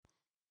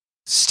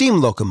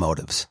Steam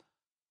locomotives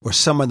were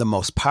some of the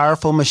most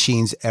powerful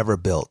machines ever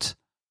built.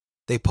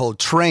 They pulled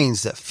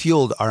trains that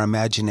fueled our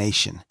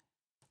imagination.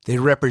 They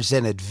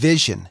represented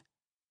vision,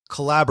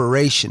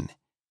 collaboration,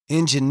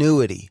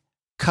 ingenuity,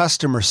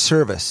 customer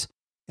service,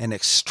 and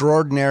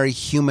extraordinary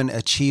human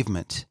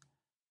achievement.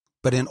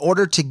 But in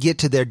order to get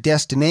to their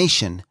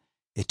destination,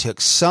 it took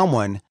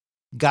someone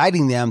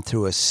guiding them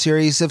through a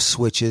series of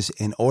switches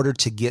in order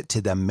to get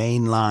to the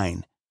main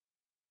line.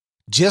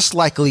 Just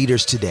like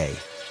leaders today,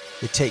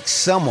 it takes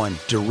someone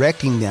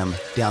directing them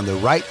down the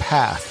right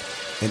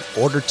path in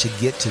order to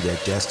get to their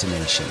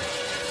destination.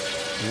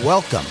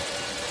 Welcome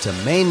to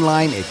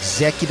Mainline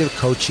Executive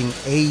Coaching,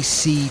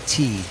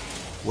 ACT,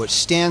 which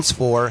stands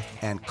for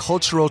And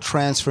Cultural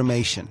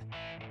Transformation,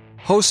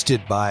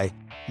 hosted by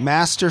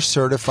Master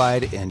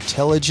Certified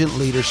Intelligent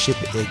Leadership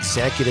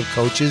Executive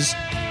Coaches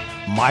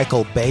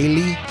Michael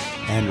Bailey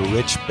and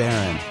Rich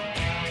Barron,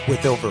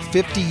 with over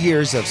 50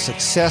 years of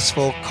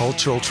successful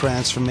cultural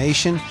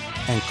transformation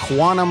and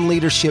quantum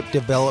leadership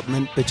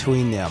development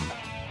between them.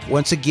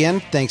 Once again,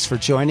 thanks for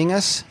joining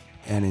us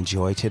and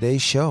enjoy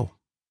today's show.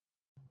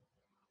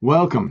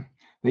 Welcome.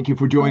 Thank you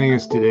for joining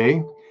us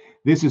today.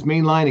 This is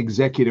Mainline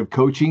Executive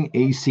Coaching,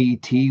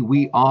 ACT.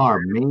 We are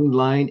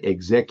Mainline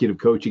Executive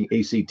Coaching,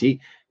 ACT.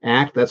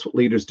 ACT, that's what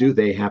leaders do.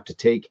 They have to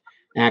take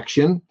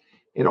action.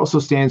 It also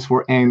stands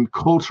for And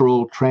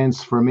Cultural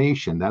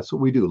Transformation. That's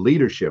what we do,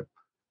 leadership,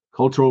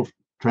 cultural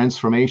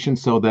transformation,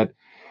 so that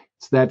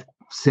it's that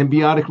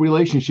symbiotic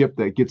relationship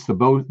that gets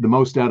the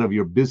most out of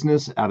your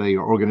business, out of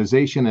your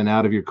organization, and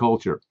out of your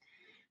culture.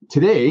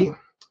 Today,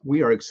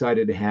 we are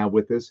excited to have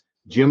with us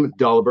Jim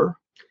Dolliver,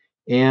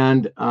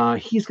 and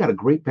he's got a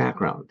great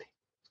background,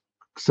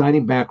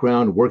 exciting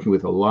background, working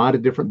with a lot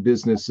of different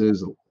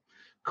businesses,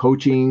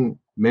 coaching,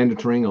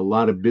 mentoring a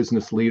lot of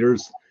business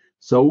leaders.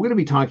 So we're going to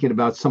be talking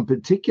about some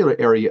particular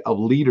area of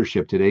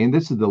leadership today, and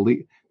this is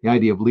the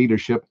idea of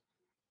leadership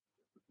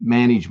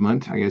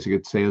management, I guess you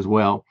could say as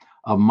well,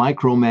 of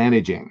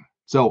micromanaging.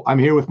 So I'm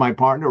here with my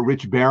partner,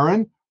 Rich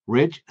Barron.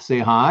 Rich, say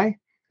hi.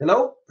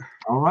 Hello.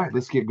 All right,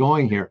 let's get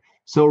going here.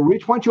 So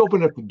Rich, why don't you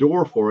open up the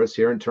door for us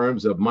here in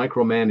terms of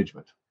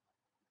micromanagement?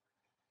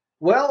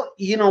 Well,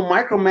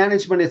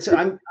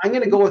 micromanagement, I'm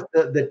going to go with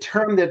the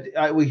term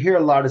that we hear a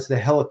lot is the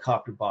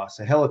helicopter boss,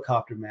 the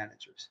helicopter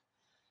managers.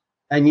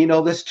 And,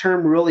 this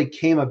term really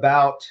came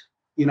about,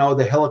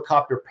 the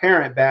helicopter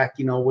parent back,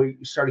 we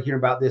started hearing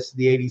about this in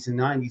the 80s and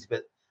 90s,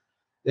 but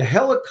the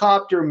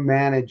helicopter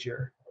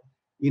manager,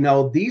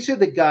 these are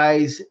the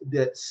guys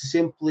that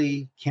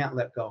simply can't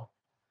let go.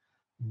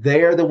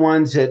 They're the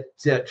ones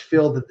that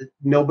feel that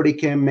nobody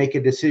can make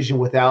a decision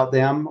without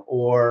them,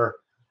 or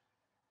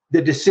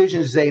the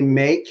decisions they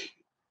make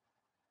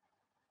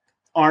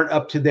aren't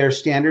up to their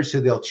standards, so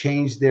they'll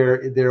change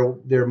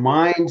their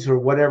minds or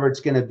whatever it's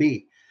going to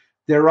be.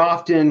 They're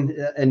often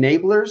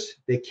enablers.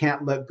 They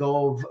can't let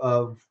go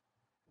of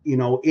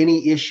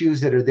any issues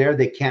that are there.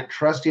 They can't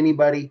trust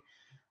anybody.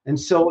 And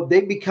so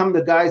they become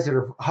the guys that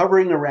are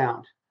hovering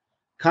around,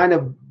 kind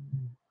of,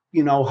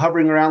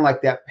 hovering around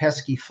like that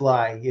pesky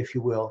fly, if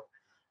you will,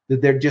 that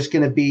they're just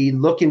going to be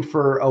looking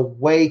for a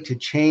way to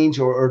change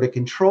or to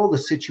control the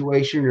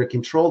situation or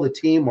control the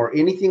team or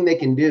anything they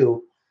can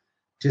do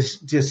to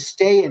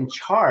stay in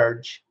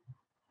charge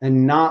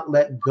and not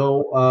let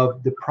go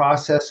of the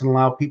process and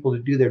allow people to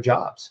do their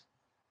jobs.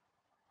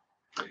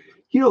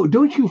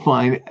 Don't you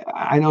find,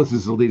 I know this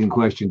is a leading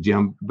question,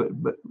 Jim, but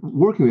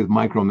working with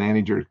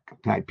micromanager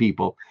type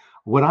people,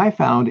 what I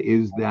found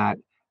is that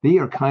they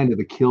are kind of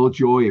the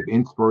killjoy of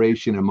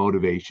inspiration and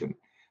motivation.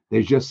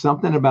 There's just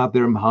something about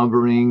them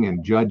hovering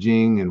and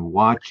judging and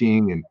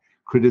watching and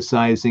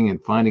criticizing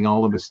and finding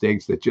all the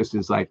mistakes that just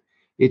is like,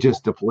 it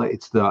just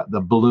deflates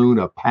the balloon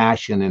of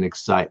passion and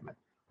excitement.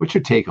 What's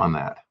your take on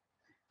that?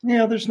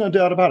 Yeah, there's no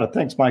doubt about it.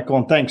 Thanks, Michael.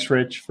 And thanks,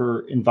 Rich,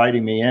 for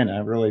inviting me in. I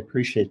really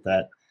appreciate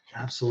that.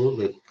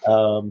 Absolutely.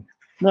 No,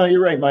 you're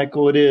right,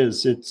 Michael. It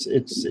is.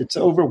 It's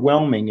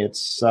overwhelming.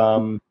 It's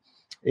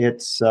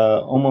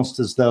almost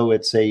as though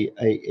it's there's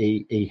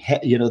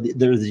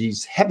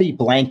these heavy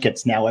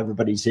blankets now.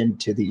 Everybody's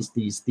into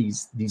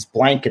these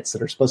blankets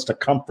that are supposed to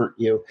comfort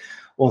you.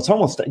 Well, it's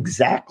almost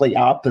exactly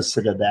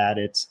opposite of that.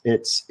 It's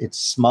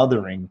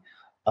smothering.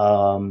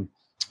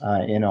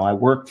 I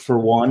worked for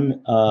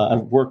one.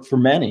 I've worked for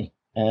many,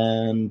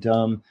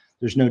 and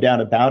there's no doubt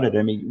about it.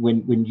 I mean,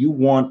 when you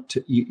want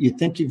to, you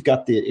think you've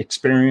got the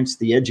experience,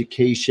 the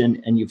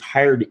education, and you've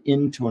hired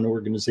into an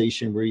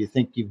organization where you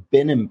think you've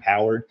been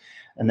empowered,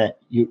 and that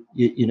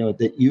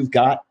that you've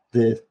got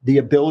the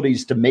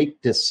abilities to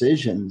make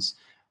decisions,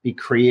 be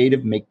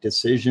creative, make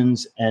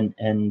decisions, and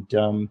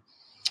to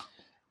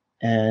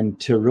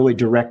really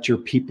direct your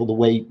people the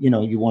way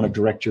you want to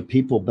direct your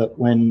people. But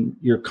when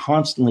you're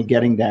constantly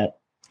getting that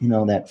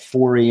that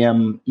 4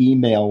 a.m.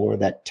 email or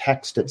that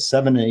text at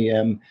 7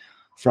 a.m.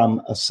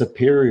 from a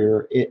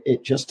superior,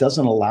 it just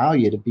doesn't allow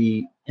you to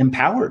be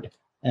empowered,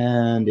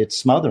 and it's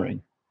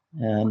smothering,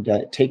 and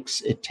it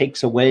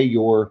takes away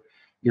your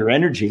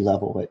energy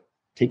level. It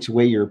takes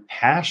away your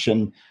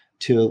passion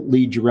to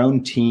lead your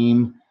own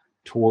team,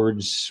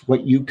 towards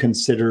what you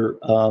consider,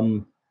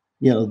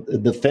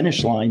 the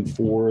finish line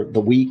for the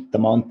week, the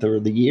month, or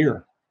the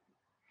year.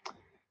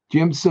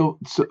 Jim, so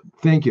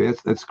thank you.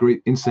 That's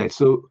great insight.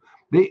 So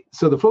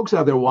the folks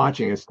out there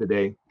watching us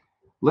today,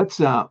 let's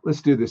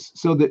do this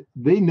so that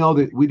they know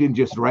that we didn't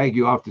just drag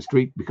you off the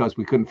street because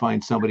we couldn't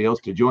find somebody else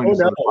to join us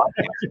on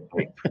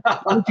the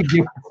podcast. Why don't you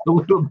give us a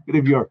little bit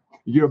of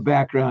your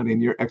background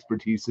and your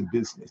expertise in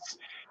business?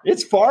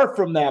 It's far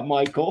from that,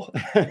 Michael.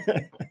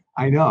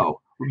 I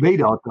know. They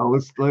don't know.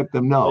 Let's let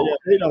them know. Yeah,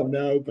 they don't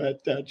know,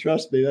 but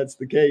trust me, that's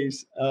the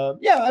case.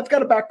 I've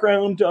got a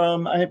background.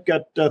 I have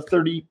got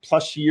 30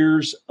 plus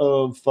years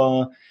of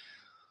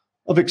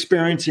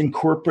experience in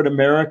corporate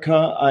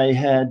America. I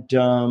had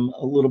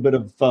a little bit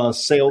of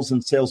sales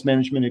and sales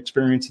management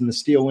experience in the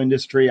steel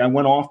industry. I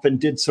went off and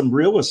did some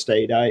real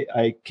estate.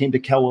 I came to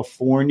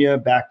California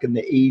back in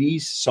the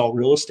 80s, saw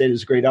real estate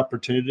as a great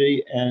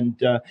opportunity,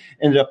 and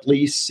ended up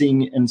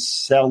leasing and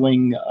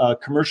selling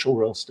commercial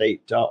real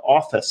estate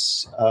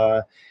office.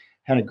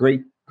 Had a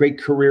great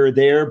career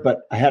there,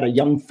 but I had a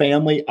young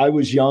family. I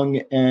was young,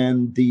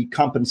 and the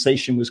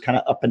compensation was kind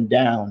of up and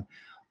down.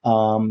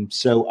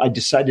 So I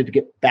decided to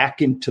get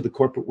back into the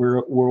corporate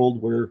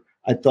world where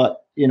I thought,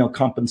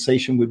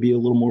 compensation would be a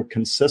little more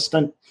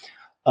consistent.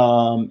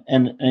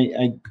 And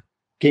I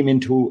came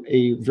into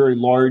a very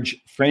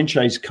large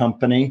franchise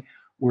company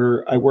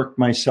where I worked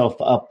myself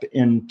up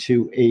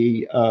into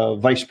a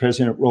vice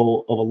president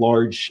role of a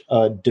large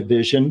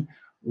division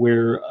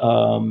where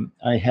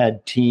I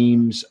had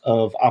teams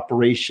of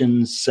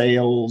operations,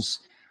 sales,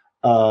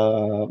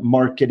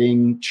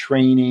 marketing,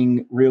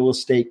 training, real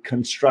estate,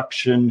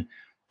 construction,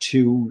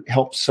 to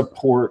help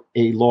support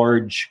a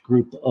large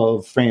group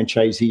of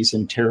franchisees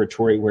in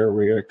territory where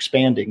we're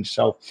expanding.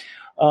 So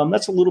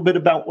that's a little bit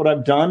about what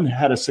I've done,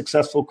 had a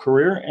successful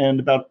career. And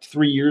about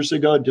 3 years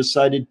ago, I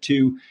decided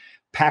to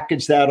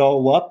package that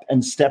all up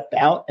and step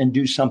out and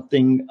do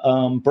something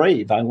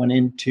brave. I went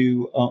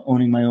into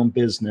owning my own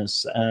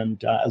business,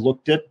 and I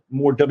looked at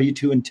more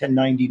W-2 and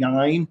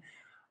 1099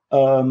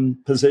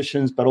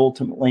 positions, but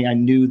ultimately I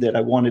knew that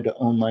I wanted to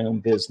own my own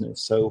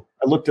business. So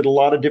I looked at a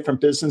lot of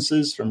different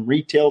businesses, from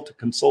retail to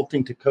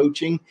consulting to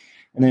coaching,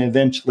 and then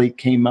eventually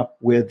came up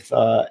with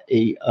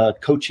a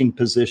coaching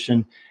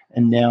position.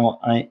 And now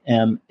I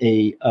am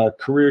a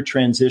career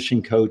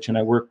transition coach, and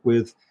I work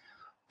with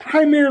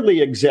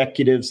primarily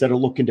executives that are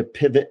looking to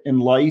pivot in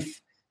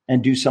life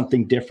and do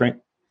something different.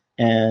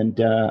 And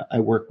I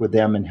work with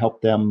them and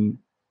help them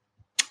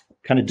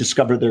kind of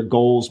discover their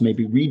goals,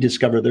 maybe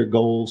rediscover their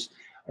goals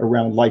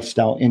around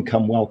lifestyle,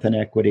 income, wealth, and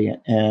equity.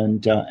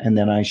 And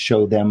then I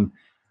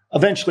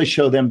eventually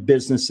show them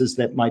businesses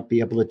that might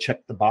be able to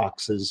check the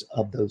boxes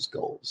of those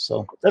goals.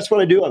 So that's what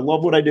I do. I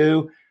love what I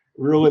do.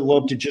 Really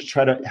love to just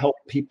try to help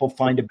people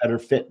find a better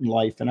fit in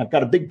life. And I've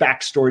got a big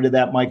backstory to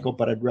that, Michael,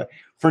 but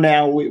for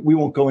now, we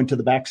won't go into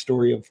the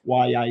backstory of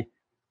why I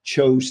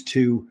chose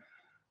to.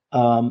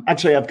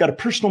 Actually, I've got a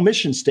personal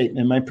mission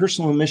statement. My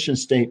personal mission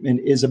statement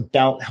is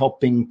about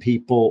helping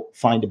people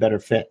find a better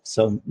fit.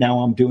 So now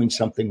I'm doing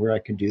something where I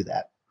can do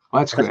that.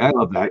 Well, that's great. I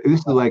love that. This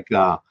is like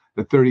the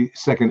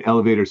 30-second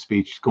elevator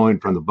speech going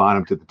from the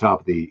bottom to the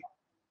top of the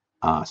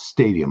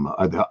stadium,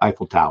 the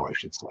Eiffel Tower, I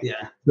should say.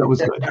 Yeah. That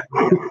was good.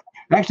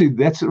 Actually,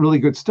 that's really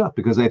good stuff,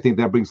 because I think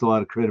that brings a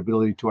lot of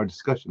credibility to our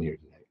discussion here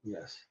today.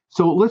 Yes.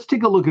 So let's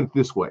take a look at it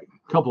this way.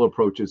 A couple of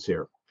approaches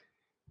here.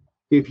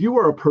 If you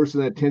are a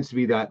person that tends to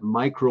be that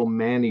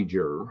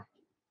micromanager,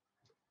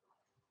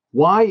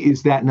 why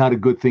is that not a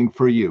good thing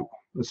for you?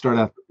 Let's start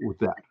out with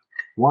that.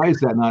 Why is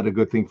that not a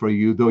good thing for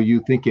you, though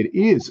you think it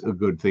is a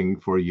good thing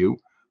for you,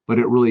 but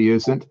it really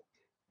isn't?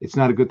 It's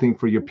not a good thing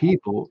for your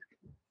people.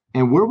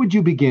 And where would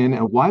you begin,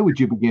 and why would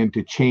you begin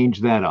to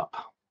change that up?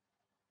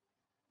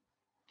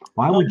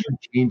 Why would you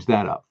change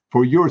that up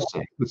for your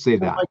sake? Let's say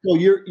that. Michael,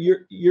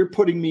 you're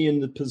putting me in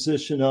the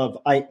position of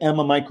I am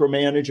a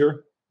micromanager.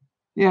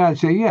 Yeah, I'd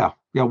say yeah.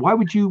 Why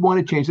would you want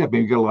to change that?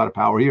 Maybe you got a lot of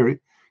power here,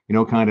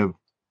 kind of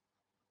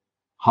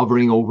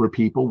hovering over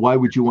people. Why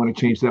would you want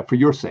to change that for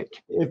your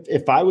sake?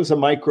 If I was a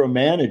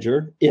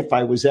micromanager, if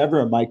I was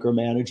ever a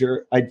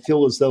micromanager, I'd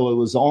feel as though I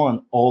was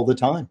on all the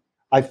time.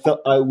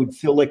 I would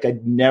feel like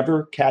I'd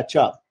never catch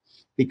up,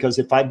 because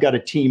if I've got a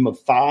team of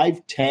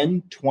 5,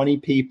 10, 20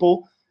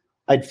 people,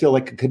 I'd feel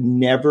like I could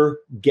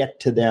never get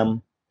to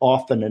them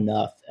often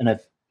enough. And I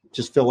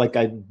just feel like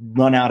I've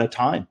run out of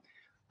time.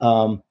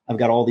 I've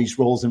got all these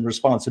roles and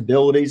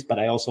responsibilities, but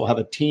I also have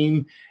a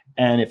team.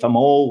 And if I'm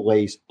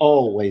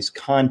always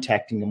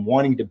contacting them,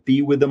 wanting to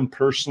be with them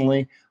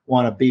personally,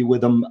 want to be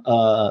with them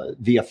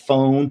via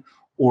phone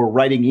or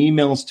writing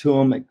emails to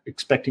them,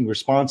 expecting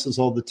responses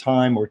all the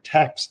time, or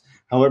text,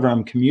 however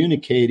I'm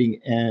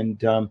communicating,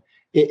 and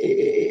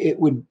it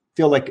would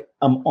feel like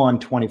I'm on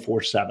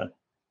 24/7.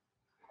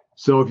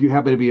 So if you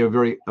happen to be a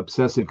very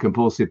obsessive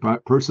compulsive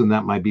person,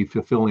 that might be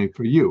fulfilling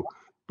for you,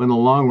 but in the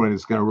long run,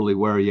 it's going to really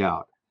wear you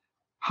out.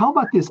 How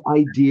about this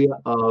idea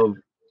of,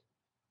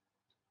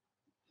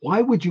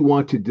 why would you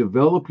want to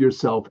develop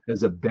yourself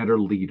as a better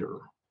leader?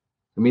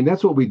 I mean,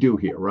 that's what we do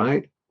here,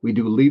 right? We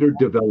do leader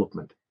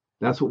development.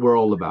 That's what we're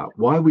all about.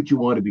 Why would you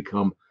want to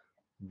become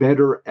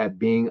better at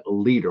being a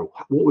leader?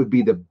 What would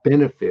be the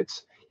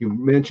benefits? You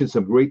mentioned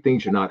some great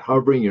things. You're not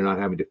hovering. You're not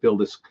having to feel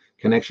this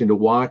connection to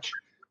watch.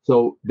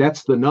 So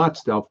that's the not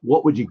stuff.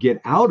 What would you get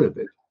out of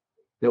it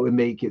that would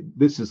make it?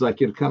 This is like,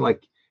 kind of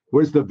like,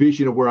 where's the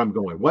vision of where I'm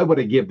going? Why would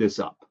I give this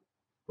up?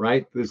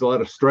 Right? There's a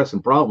lot of stress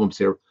and problems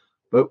here.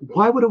 But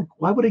why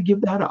would I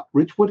give that up?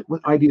 Rich, what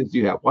ideas do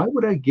you have? Why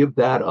would I give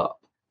that up?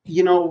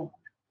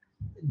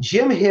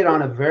 Jim hit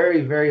on a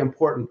very, very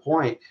important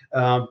point.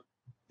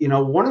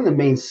 One of the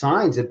main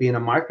signs of being a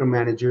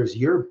micromanager is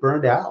you're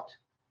burned out.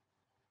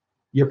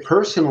 Your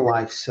personal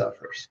life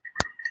suffers.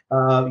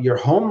 Your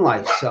home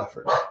life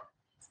suffers.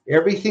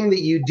 Everything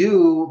that you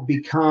do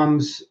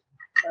becomes,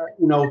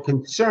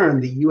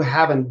 concerned that you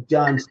haven't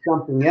done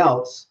something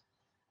else,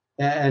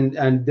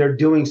 and they're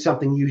doing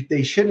something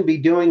they shouldn't be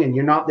doing, and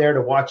you're not there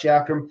to watch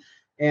after them.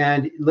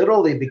 And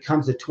literally it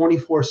becomes a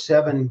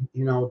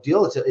 24/7,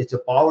 deal. It's a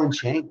ball and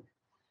chain.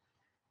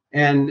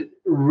 And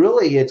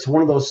really, it's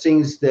one of those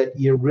things that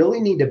you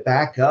really need to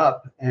back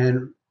up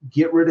and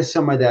get rid of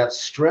some of that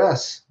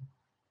stress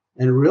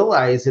and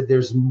realize that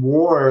there's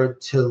more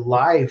to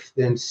life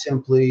than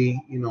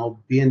simply,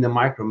 being the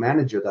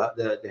micromanager,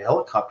 the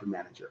helicopter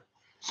manager.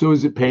 So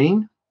is it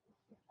pain?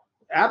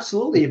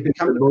 Absolutely. It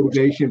becomes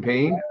motivation,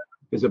 pain,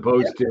 as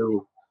opposed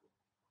to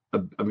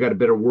I've got a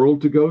better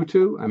world to go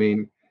to. I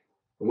mean,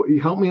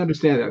 help me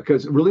understand that,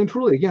 because really and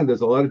truly, again,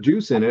 there's a lot of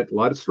juice in it, a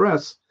lot of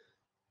stress.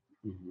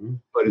 Mm-hmm.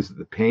 But is it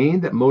the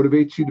pain that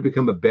motivates you to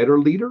become a better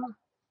leader?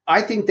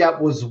 I think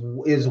that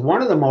is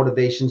one of the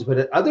motivations,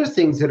 but other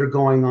things that are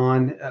going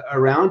on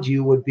around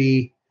you would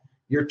be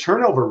your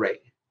turnover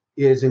rate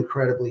is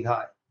incredibly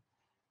high.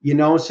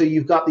 So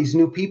you've got these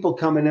new people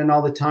coming in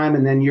all the time,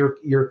 and then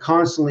you're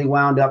constantly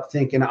wound up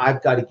thinking,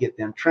 I've got to get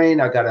them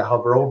trained. I got to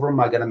hover over them.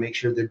 I got to make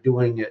sure they're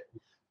doing it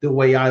the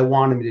way I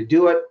want them to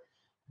do it.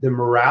 The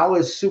morale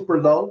is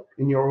super low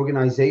in your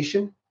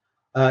organization.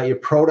 Your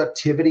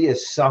productivity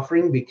is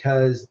suffering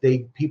because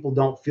people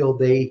don't feel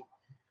they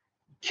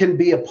can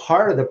be a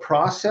part of the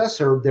process,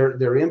 or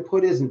their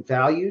input isn't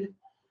valued.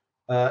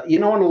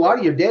 And a lot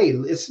of your day,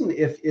 listen,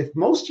 if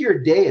most of your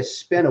day is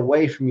spent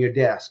away from your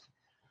desk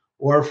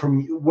or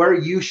from where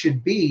you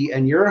should be,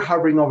 and you're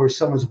hovering over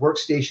someone's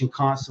workstation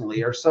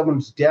constantly, or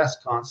someone's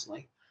desk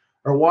constantly,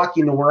 or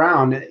walking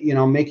around,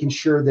 making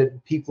sure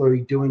that people are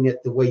doing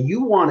it the way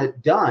you want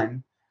it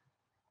done,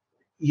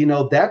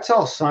 that's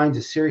all signs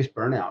of serious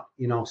burnout,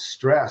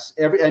 stress,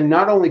 and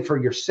not only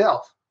for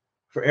yourself,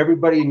 for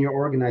everybody in your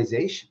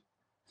organization,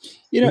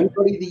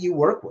 anybody that you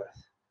work with.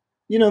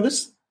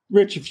 This,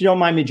 Rich, if you don't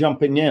mind me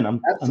jumping in,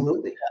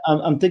 absolutely.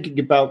 I'm thinking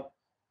about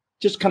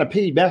just kind of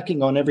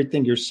piggybacking on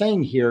everything you're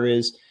saying here.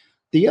 Is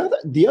the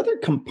other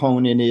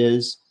component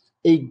is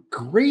a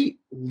great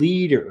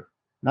leader,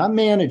 not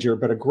manager,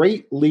 but a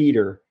great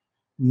leader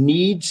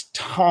needs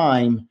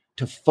time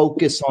to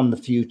focus on the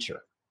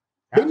future.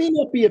 They may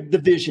not be the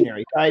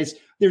visionary, guys.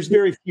 There's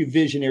very few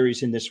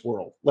visionaries in this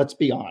world. Let's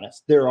be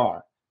honest. There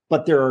are.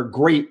 But there are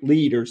great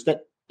leaders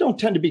that don't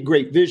tend to be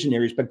great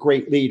visionaries, but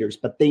great leaders.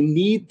 But they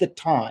need the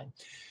time.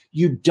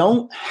 You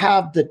don't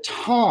have the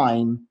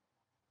time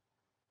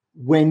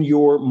when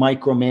you're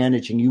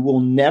micromanaging. You will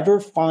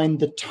never find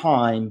the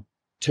time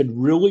to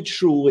really,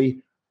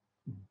 truly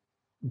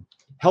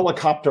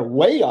helicopter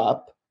way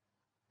up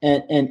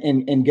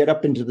and get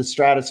up into the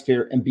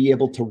stratosphere and be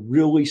able to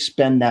really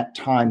spend that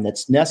time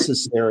that's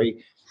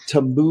necessary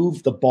to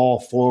move the ball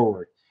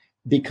forward,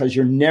 because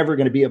you're never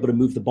going to be able to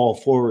move the ball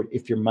forward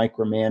if you're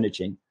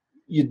micromanaging.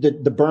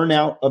 The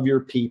burnout of your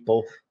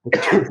people,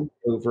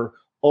 over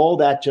all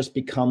that just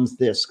becomes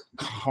this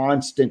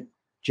constant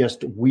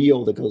just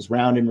wheel that goes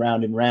round and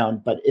round and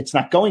round, but it's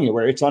not going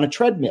anywhere. It's on a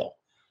treadmill.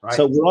 Right.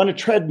 So we're on a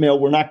treadmill.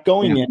 We're not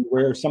going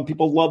anywhere. Some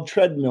people love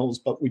treadmills,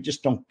 but we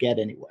just don't get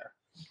anywhere.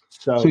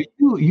 So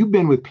you've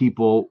been with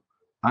people,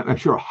 I'm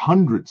sure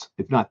hundreds,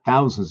 if not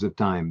thousands of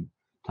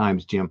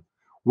times, Jim,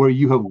 where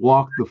you have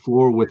walked the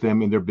floor with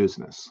them in their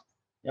business.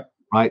 Yep.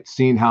 Right.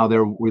 Seeing how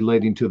they're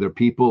relating to their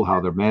people,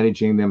 how they're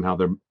managing them, how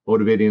they're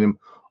motivating them,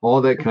 all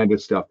that kind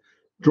of stuff.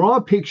 Draw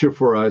a picture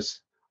for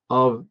us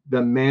of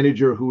the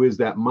manager who is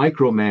that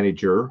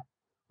micromanager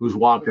who's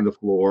walking the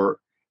floor,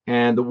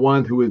 and the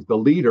one who is the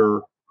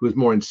leader, who is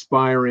more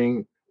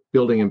inspiring,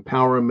 building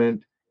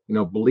empowerment,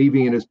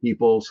 believing in his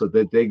people so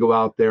that they go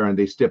out there and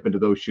they step into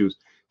those shoes.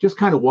 Just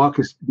kind of walk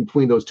us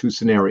between those two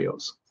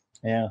scenarios.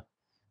 Yeah.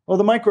 Well,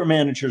 the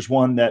micromanager is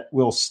one that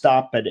will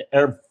stop at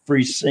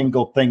every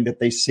single thing that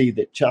they see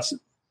that just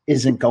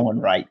isn't going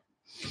right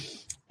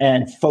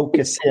and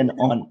focus in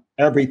on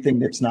everything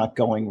that's not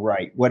going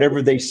right,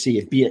 whatever they see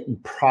it, be it in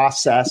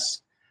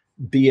process,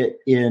 be it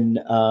in,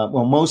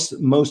 most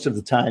of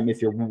the time,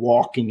 if you're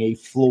walking a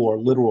floor,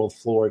 literal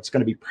floor, it's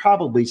going to be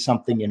probably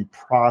something in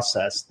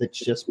process that's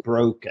just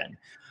broken.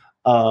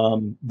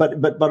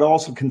 But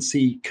also can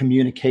see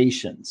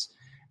communications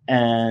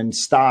and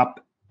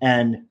stop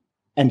and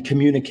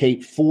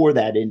communicate for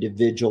that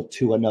individual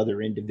to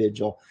another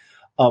individual,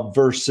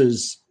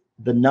 versus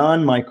the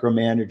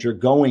non-micromanager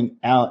going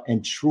out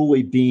and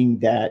truly being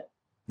that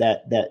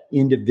that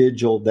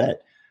individual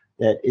that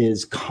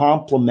is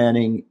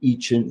complimenting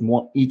each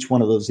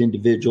one of those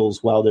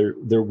individuals while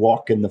they're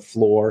walking the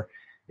floor,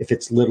 if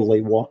it's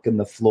literally walking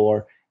the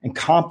floor, and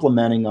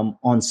complimenting them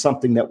on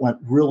something that went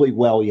really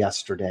well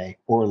yesterday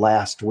or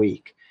last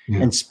week,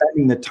 and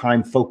spending the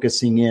time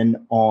focusing in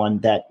on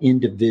that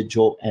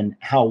individual and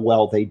how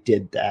well they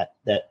did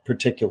that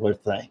particular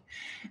thing,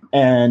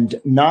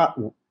 and not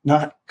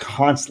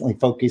constantly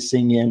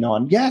focusing in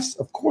on, yes,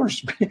 of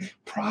course,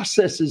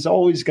 process is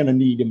always going to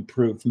need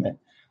improvement,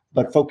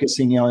 but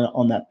focusing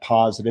on that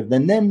positive.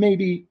 And then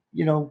maybe,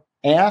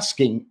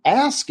 asking,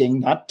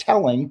 not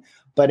telling,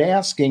 but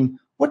asking,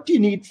 what do you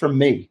need from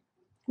me?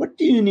 What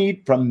do you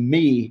need from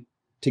me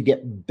to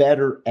get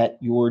better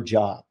at your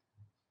job?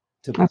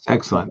 That's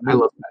excellent. I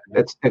love that.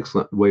 That's an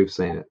excellent way of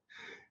saying it.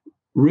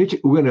 Rich,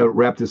 we're going to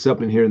wrap this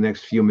up in here in the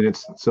next few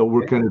minutes. So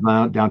we're kind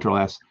of down to our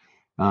last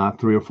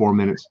 3 or 4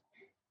 minutes.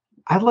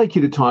 I'd like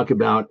you to talk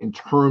about, in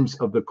terms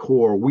of the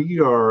core, we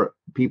are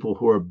people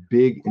who are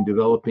big in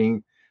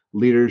developing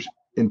leaders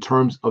in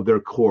terms of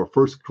their core,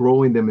 first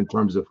growing them in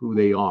terms of who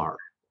they are.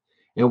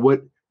 And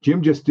what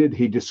Jim just did,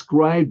 he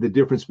described the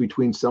difference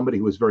between somebody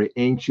who was very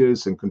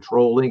anxious and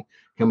controlling,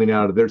 coming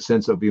out of their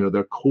sense of,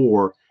 their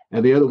core,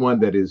 and the other one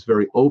that is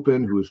very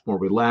open, who's more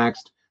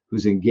relaxed,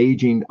 who's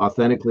engaging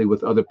authentically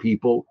with other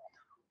people.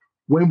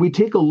 When we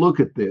take a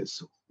look at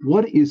this,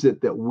 what is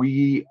it that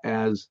we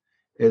as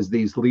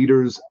these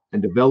leaders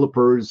and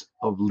developers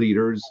of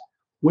leaders,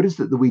 what is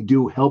it that we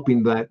do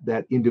helping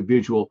that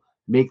individual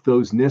make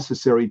those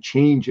necessary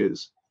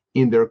changes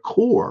in their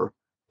core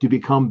to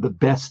become the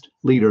best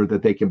leader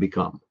that they can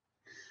become?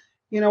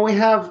 We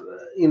have,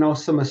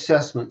 some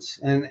assessments,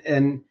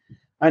 and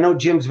I know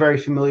Jim's very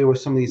familiar with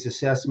some of these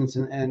assessments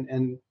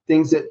and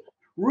things that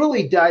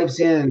really dives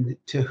in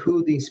to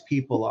who these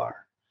people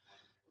are.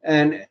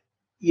 And,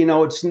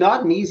 it's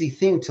not an easy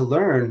thing to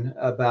learn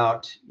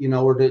about,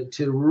 or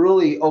to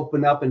really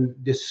open up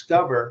and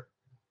discover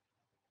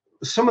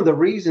some of the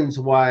reasons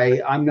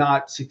why I'm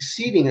not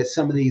succeeding at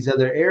some of these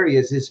other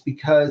areas is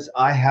because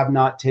I have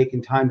not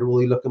taken time to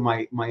really look at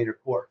my inner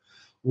core.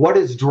 What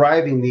is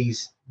driving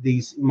these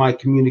my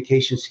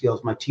communication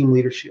skills, my team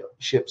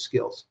leadership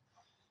skills?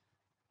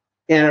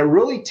 And it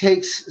really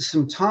takes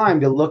some time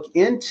to look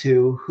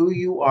into who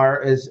you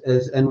are as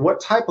and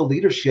what type of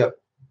leadership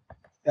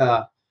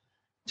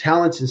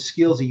talents and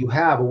skills that you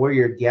have, and where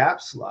your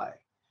gaps lie.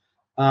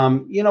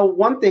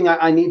 One thing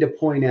I need to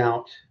point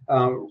out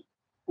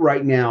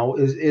right now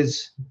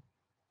is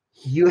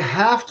you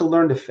have to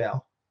learn to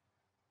fail.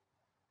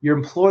 Your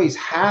employees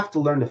have to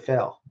learn to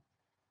fail.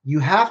 You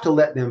have to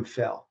let them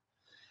fail.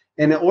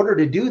 And in order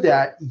to do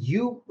that,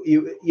 you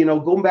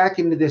going back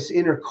into this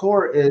inner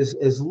core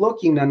is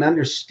looking and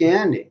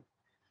understanding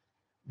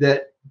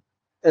that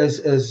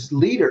as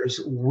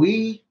leaders,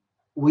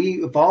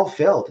 we've all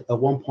failed at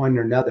one point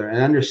or another, and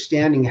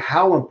understanding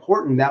how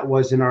important that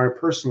was in our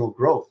personal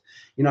growth.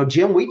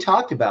 Jim, we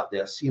talked about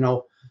this,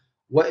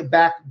 what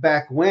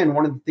back when,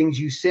 one of the things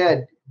you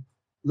said,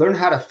 learn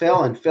how to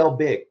fail and fail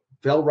big,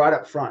 fail right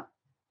up front,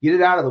 get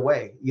it out of the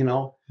way,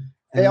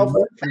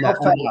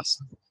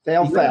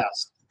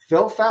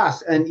 fail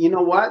fast. And you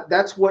know what?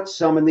 That's what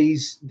some of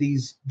these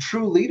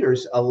true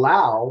leaders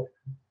allow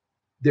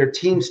their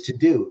teams to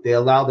do. They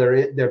allow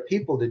their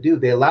people to do.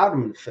 They allow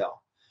them to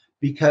fail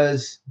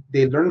because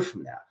they learn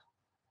from that.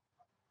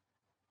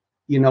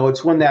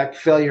 It's when that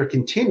failure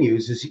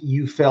continues is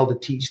you fail to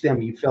teach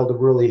them. You fail to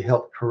really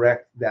help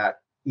correct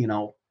that,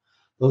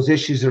 those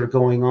issues that are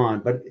going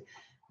on. But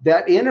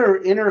that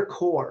inner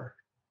core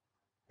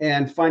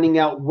and finding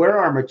out where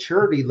our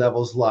maturity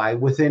levels lie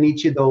within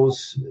each of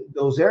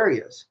those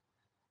areas.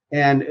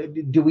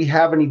 And do we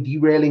have any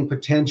derailing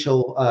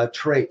potential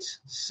traits,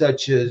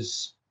 such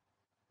as,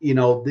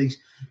 these,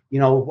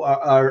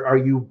 are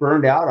you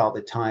burned out all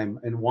the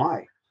time, and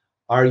why?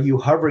 Are you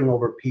hovering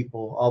over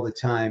people all the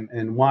time,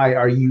 and why?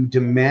 Are you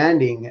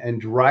demanding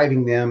and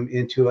driving them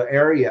into an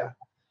area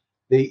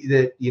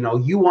that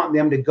you want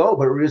them to go,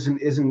 but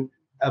isn't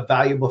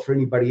valuable for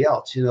anybody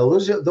else?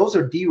 Those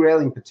are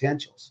derailing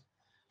potentials,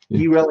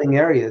 derailing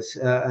areas,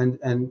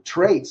 and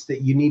traits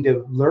that you need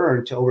to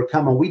learn to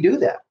overcome. And we do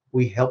that.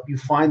 We help you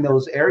find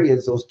those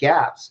areas, those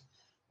gaps,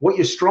 what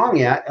you're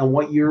strong at, and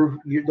what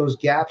those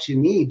gaps you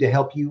need to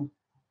help you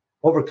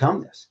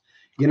overcome this.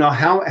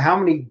 How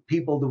many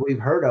people that we've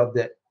heard of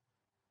that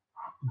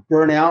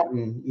burn out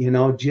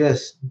and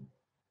just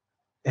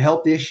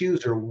health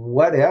issues or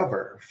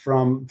whatever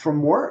from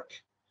work.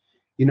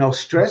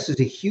 Stress is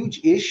a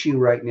huge issue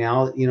right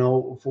now,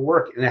 for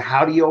work. And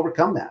how do you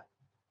overcome that?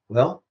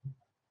 Well,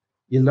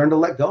 you learn to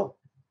let go.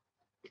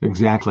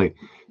 Exactly.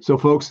 So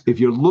folks, if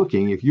you're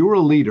a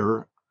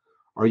leader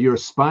or you're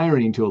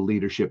aspiring to a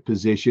leadership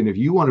position, if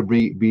you want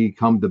to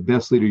become the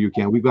best leader you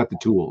can, we've got the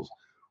tools.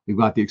 We've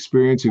got the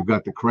experience, we've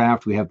got the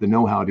craft, we have the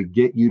know-how to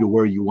get you to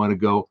where you want to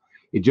go.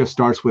 It just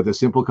starts with a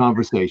simple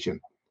conversation,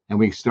 and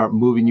we start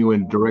moving you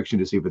in a direction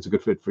to see if it's a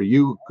good fit for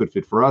you, good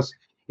fit for us.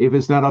 If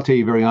it's not, I'll tell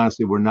you very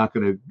honestly, we're not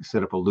going to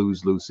set up a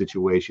lose-lose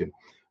situation.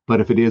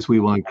 But if it is, we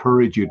will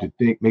encourage you to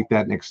make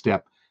that next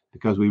step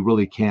because we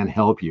really can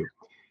help you.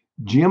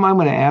 Jim, I'm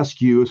going to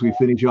ask you as we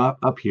finish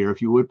up here,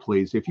 if you would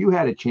please, if you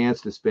had a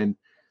chance to spend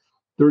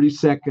 30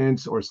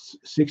 seconds or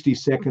 60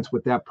 seconds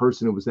with that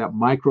person who was that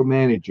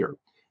micromanager,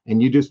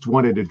 and you just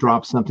wanted to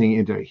drop something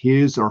into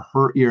his or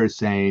her ear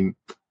saying,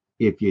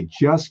 if you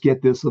just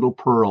get this little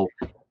pearl,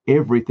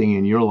 everything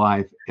in your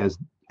life as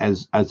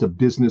a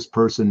business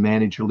person,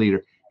 manager,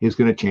 leader is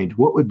going to change.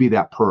 What would be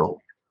that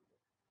pearl?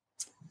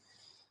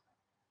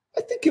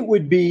 I think it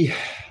would be,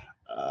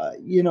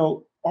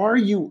 are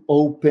you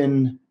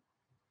open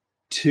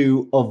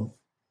to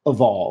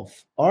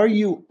evolve? Are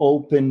you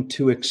open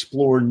to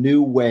explore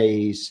new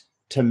ways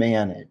to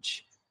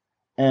manage?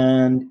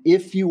 And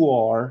if you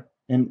are,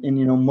 and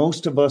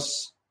most of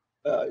us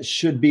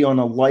should be on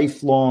a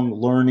lifelong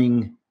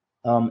learning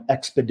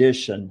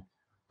expedition.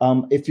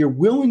 If you're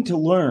willing to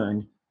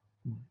learn,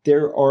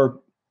 there are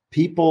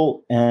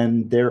people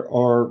and there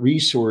are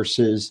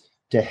resources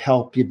to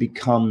help you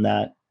become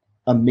that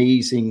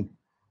amazing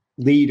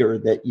leader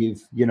that you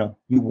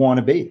want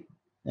to be.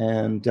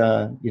 And,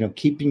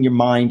 keeping your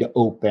mind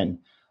open,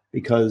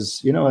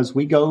 because, as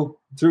we go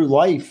through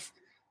life,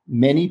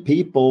 many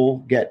people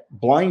get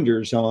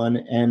blinders on,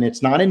 and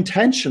it's not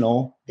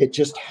intentional. It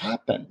just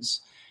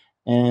happens.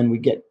 And we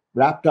get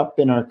wrapped up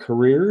in our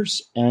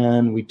careers,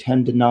 and we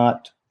tend to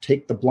not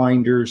take the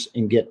blinders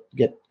and get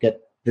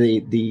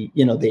the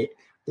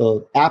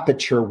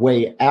aperture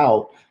way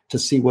out to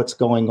see what's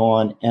going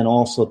on, and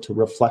also to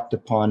reflect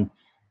upon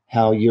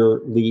how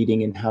you're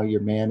leading and how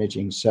you're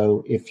managing.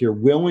 So if you're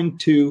willing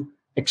to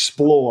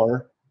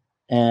explore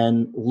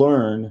and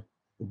learn,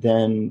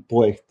 then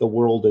boy, the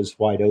world is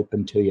wide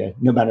open to you,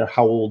 no matter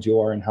how old you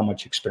are and how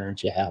much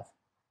experience you have.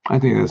 I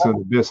think that's some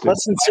of the best.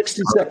 Less than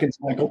 60 seconds,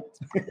 Michael.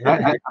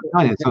 I'm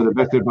telling you, it's some of the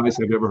best advice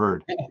I've ever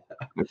heard.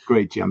 That's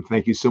great, Jim.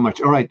 Thank you so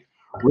much. All right,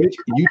 Rich,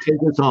 you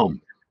take us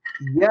home.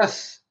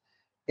 Yes.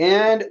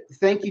 And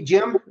thank you,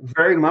 Jim,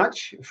 very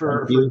much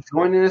for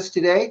joining us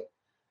today.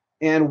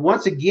 And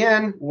once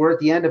again, we're at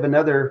the end of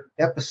another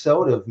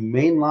episode of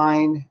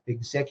Mainline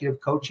Executive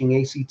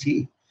Coaching ACT.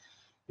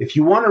 If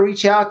you want to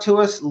reach out to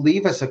us,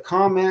 leave us a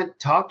comment,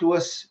 talk to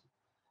us,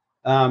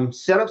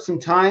 set up some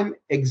time,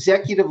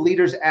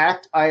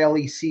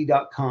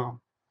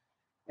 executiveleadersact.ilec.com.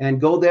 And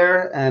go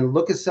there and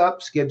look us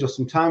up, schedule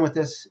some time with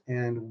us,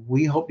 and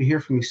we hope to hear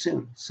from you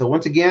soon. So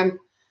once again,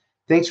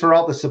 thanks for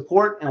all the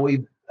support. And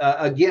we,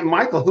 again,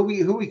 Michael, who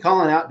we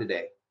calling out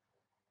today?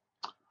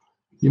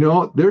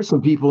 There's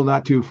some people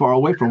not too far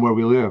away from where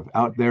we live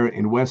out there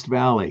in West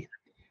Valley.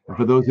 And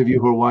for those of you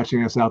who are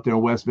watching us out there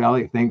in West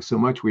Valley, thanks so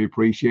much. We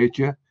appreciate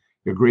you.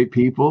 You're great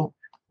people.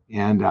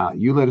 And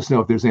you let us know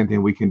if there's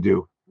anything we can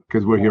do,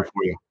 because we're here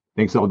for you.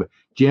 Thanks all.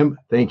 Jim,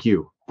 thank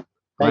you.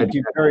 Thank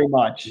you very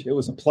much. It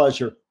was a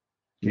pleasure.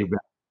 You bet.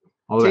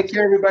 Take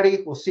care,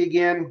 everybody. We'll see you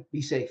again.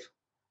 Be safe.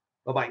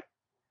 Bye-bye.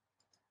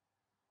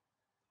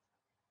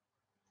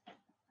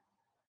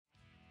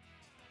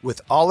 With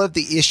all of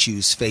the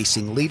issues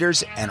facing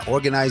leaders and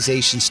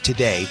organizations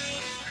today,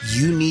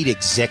 you need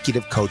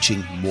executive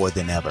coaching more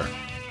than ever.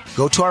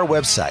 Go to our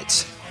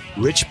websites,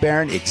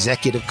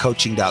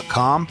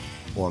 richbarronexecutivecoaching.com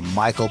or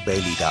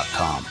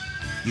michaelbailey.com.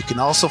 You can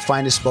also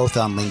find us both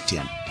on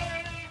LinkedIn.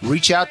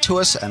 Reach out to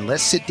us and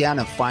let's sit down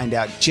and find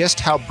out just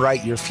how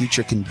bright your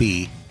future can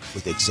be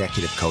with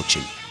executive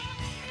coaching.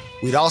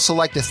 We'd also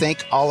like to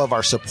thank all of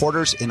our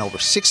supporters in over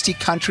 60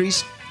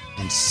 countries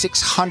and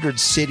 600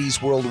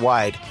 cities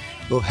worldwide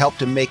who have helped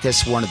to make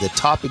us one of the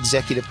top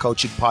executive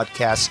coaching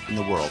podcasts in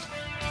the world.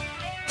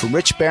 From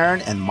Rich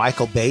Barron and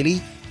Michael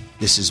Bailey,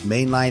 this is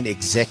Mainline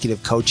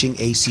Executive Coaching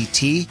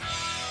ACT.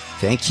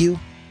 Thank you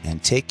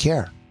and take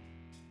care.